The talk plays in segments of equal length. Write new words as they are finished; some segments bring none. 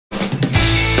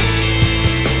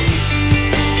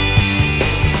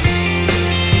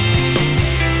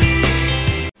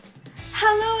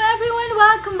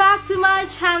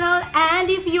channel,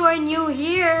 and if you are new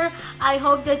here, I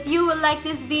hope that you will like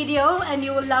this video and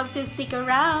you will love to stick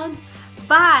around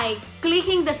by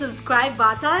clicking the subscribe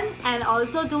button, and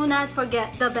also do not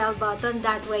forget the bell button.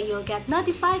 That way you'll get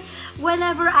notified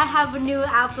whenever I have a new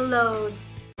upload.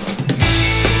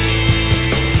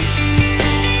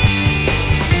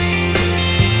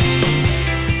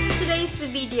 Today's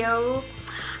video,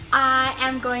 I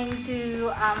am going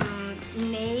to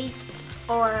make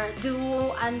or do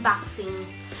unboxing.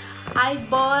 I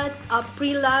bought a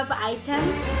pre-love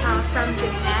items from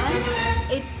Japan.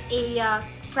 It's a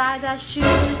PRADA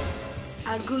shoes,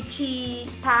 a Gucci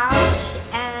pouch,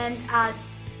 and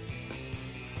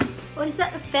what is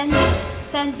that? A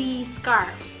FENDI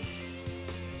scarf.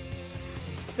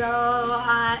 So,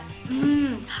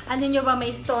 ano nyo ba,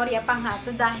 may istorya pang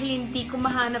hato dahil hindi ko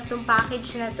mahanap tong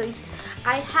package na to.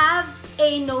 I have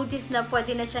a notice na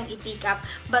pwede na siyang i-pick up,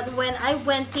 but when I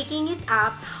went picking it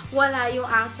up, wala yung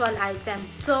actual item.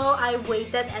 So, I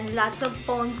waited and lots of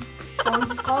phone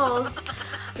calls.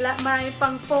 Marami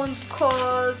pang phone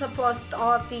call sa post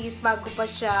office bago pa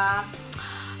siya.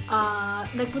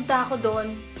 Nagpunta ako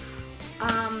doon.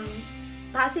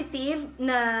 Positive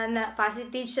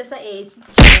positive siya sa AIDS.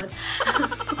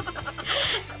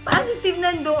 Positive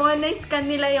nandoon, na-scan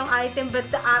nila yung item, but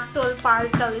the actual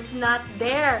parcel is not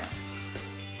there.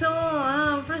 So,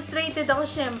 frustrated ako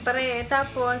syempre.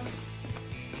 Tapos,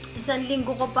 isang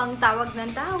linggo ko pang tawag ng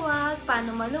tawag,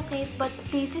 paano malocate, but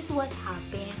this is what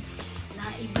happened.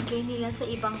 Ibigay nila sa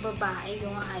ibang babae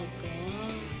yung item.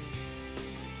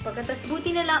 Pagkatas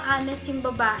buti na lang honest yung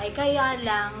babae, kaya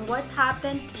lang what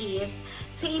happened is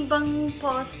sa ibang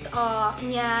post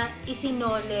niya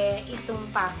isinole itong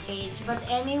package. But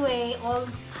anyway,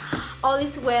 all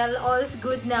is well, all is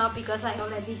good now because I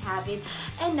already have it.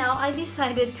 And now I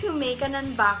decided to make an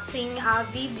unboxing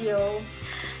video,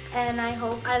 and I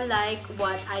hope I like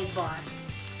what I bought.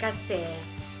 Kasi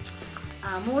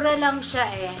mura lang siya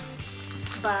eh.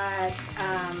 But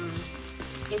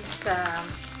it's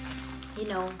you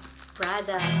know,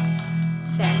 PRADA,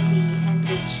 FENDI, and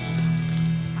Gucci.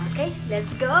 Okay,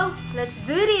 let's go. Let's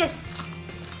do this.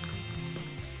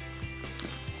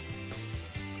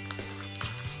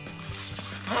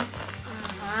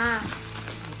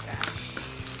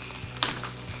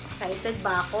 Excited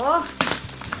ba ako?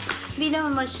 Hindi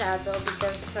naman masyado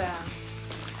because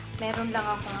meron lang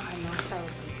akong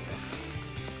tawag dito.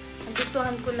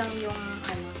 Nagustuhan ko lang yung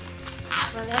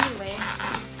well, anyway,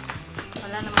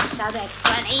 wala naman masyado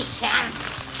explanation.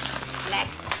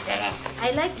 Let's do this.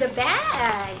 I like the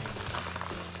bag.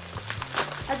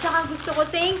 At saka gusto ko,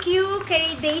 thank you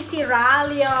kay Daisy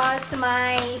Ralios,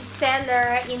 my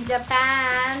seller in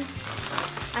Japan.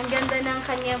 Ang ganda ng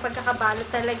kanyang pagkakabalot,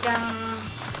 talagang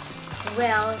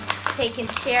well taken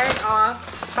care of.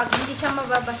 Pag hindi siya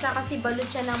mababasa kasi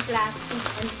balot siya ng plastic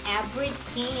and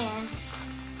everything.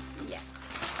 Yeah.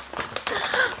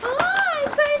 Oh,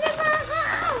 excited na ako!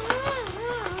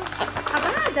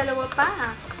 Aba, dalawa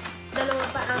pa. Dalawa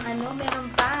pa ang meron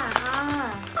pa.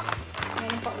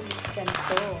 Meron pa ulit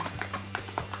ganito.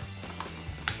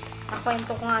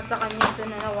 Nakwento ko nga sa kanya ito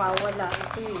na nawawala.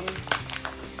 Ito yun.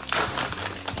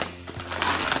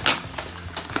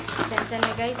 Sensya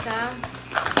na guys ha.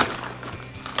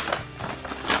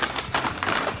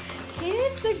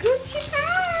 Here's the Gucci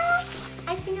bag!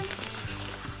 I think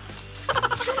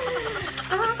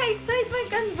excited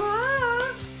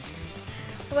mag-unbox!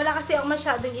 Wala kasi ako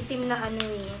masyadong itim na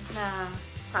na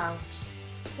pouch.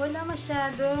 Wala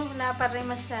masyado. Wala pa rin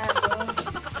masyado.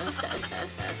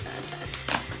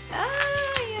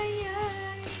 Ay.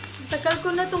 Tagal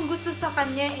ko na itong gusto sa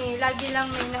kanya eh. Lagi lang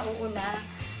may nauuna.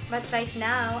 But right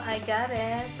now, I got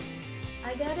it.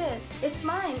 I got it. It's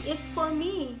mine. It's for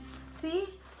me.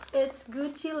 See? It's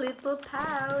Gucci little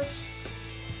pouch.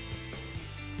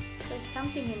 There's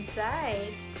something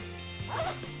inside.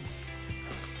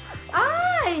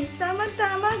 Ay!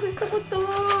 Tama-tama. Gusto ko to.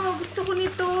 Gusto ko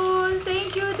nito.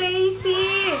 Thank you,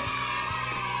 Daisy.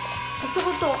 Gusto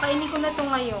ko to. Kainin ko na to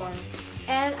ngayon.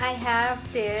 And I have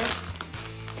this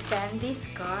FENDI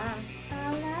scarf.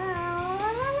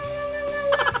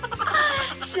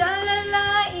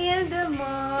 Shalala in the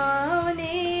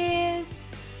morning.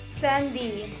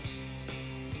 FENDI.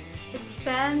 It's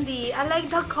FENDI. I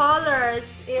like the colors.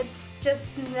 It's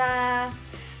just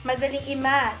madaling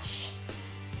i-match.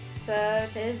 So,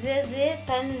 this is it,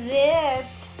 and it.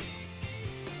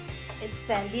 It's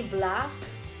FENDI black,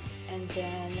 and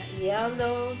then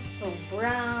yellow, so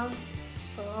brown,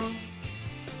 so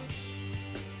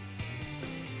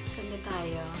kanya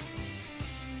tayo.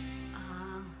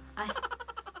 Ay.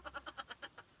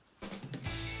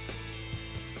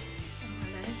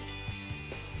 Alright.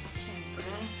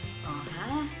 Siyempre.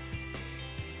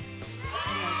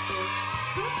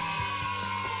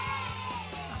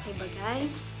 ba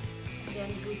guys?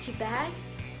 Then Gucci bag.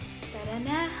 Tara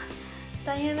na.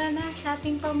 Tayo na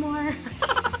shopping pa more.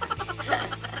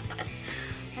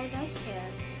 I like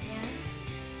it. Yeah.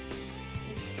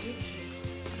 It's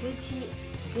Gucci.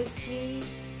 Gucci.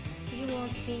 You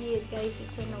won't see it guys.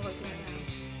 It's in the work na lang.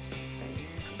 But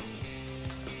it's Gucci.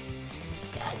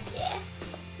 Gucci.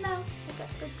 No, I got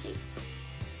Gucci.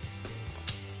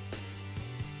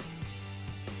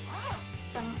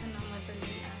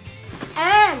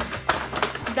 And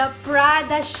the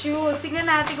Prada shoes. Tingnan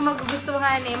natin kung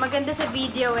magugustuhan eh. Maganda sa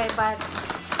video eh, but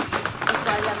ito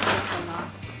alam mo ano.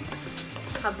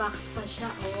 Nakabox pa siya,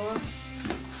 oh.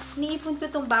 Niipon ko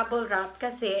tong bubble wrap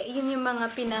kasi yun yung mga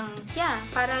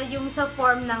para yung sa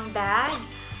form ng bag.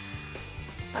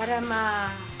 Para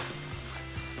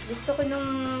gusto ko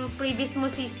nung previous mo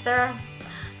sister.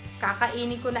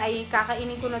 Kakainin ko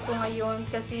na to ngayon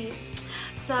kasi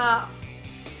sa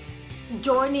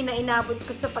journey na inabot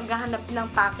ko sa paghahanap ng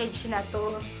package na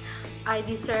to, I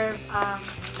deserve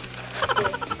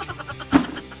this.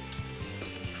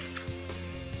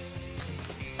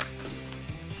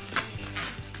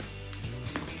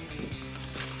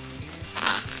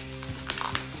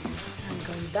 Ang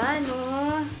ganda,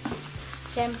 no?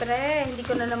 Siyempre, hindi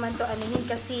ko na naman to aninin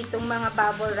kasi itong mga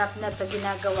bubble wrap na to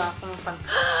ginagawa kong pang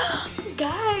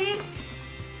guys!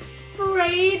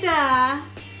 PRADA!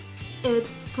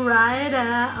 It's PRADA.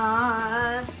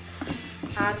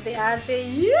 Arte-arte.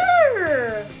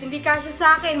 Yeah! Hindi kasya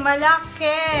sa akin.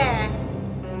 Malaki.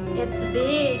 It's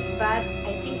big, but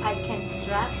I think I can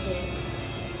strap it.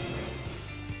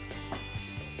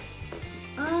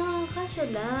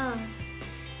 Kasya lang.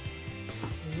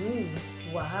 Ooh,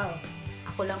 wow.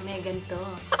 Ako lang may ganito.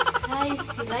 Guys,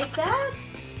 you like that?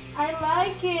 I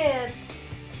like it.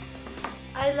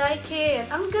 I like it.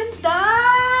 Ang ganda!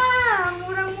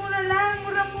 Murang-mura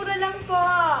lang po.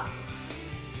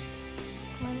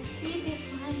 Wanna see this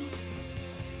one?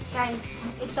 Guys,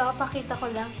 ito, pakita ko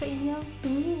lang sa inyo.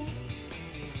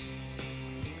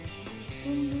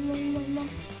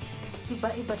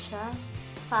 Iba-iba siya.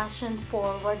 Fashion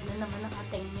forward na naman ang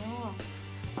ating nyo.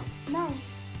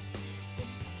 Nice.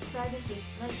 It's rather big.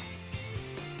 Like,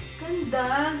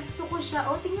 ganda. Gusto ko siya.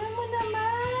 Oh, tingnan mo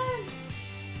naman.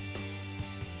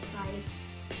 Size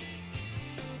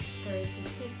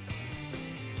 36.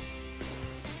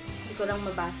 Hindi ko lang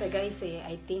mabasa guys eh.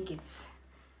 I think it's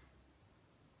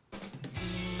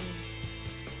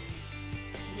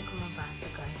hindi ko mabasa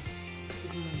guys.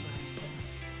 Hindi ko mabasa.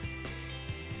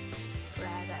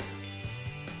 Prada.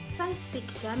 Size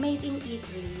 6 siya. Made in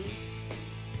Italy.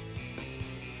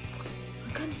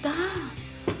 Ang ganda.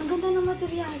 Ang ganda ng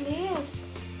materials.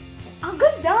 Ang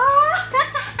ganda!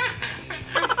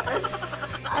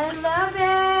 I love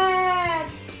it!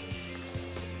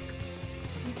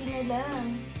 Hindi na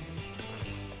lang.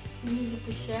 Pinili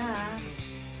ko siya.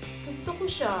 Gusto ko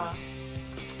siya.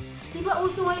 Diba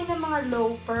uso ngayon ng mga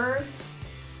loafers?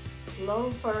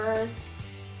 Loafers.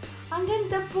 Ang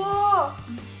ganda po!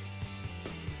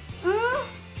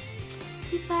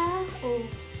 Diba? Oh.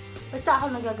 Basta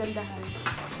ako nagagandahan.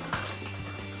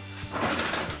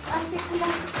 Ante ko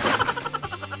lang.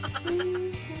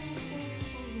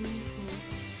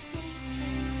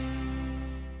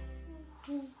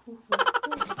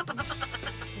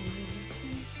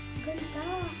 Ganda.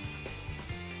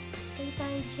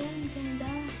 Tayo dyan.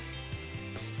 Ganda.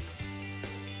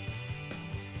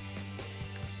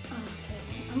 Okay.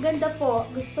 Ang ganda po.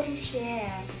 Gusto ko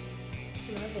siya.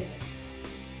 Love it.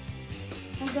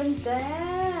 Ang ganda.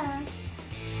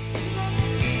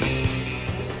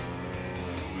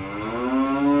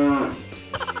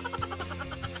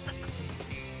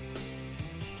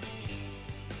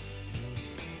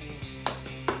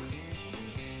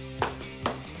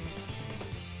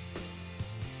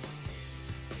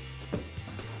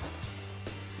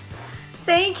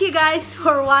 Thank you guys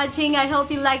for watching. I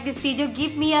hope you like this video.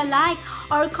 Give me a like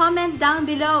or comment down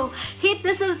below. Hit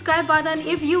the subscribe button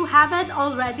if you haven't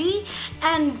already.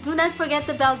 And do not forget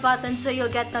the bell button so you'll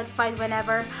get notified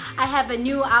whenever I have a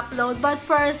new upload. But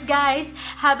first guys,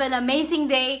 have an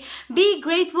amazing day. Be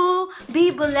grateful,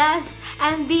 be blessed,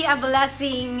 and be a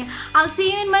blessing. I'll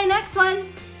see you in my next one.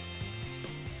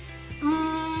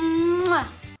 Mwah.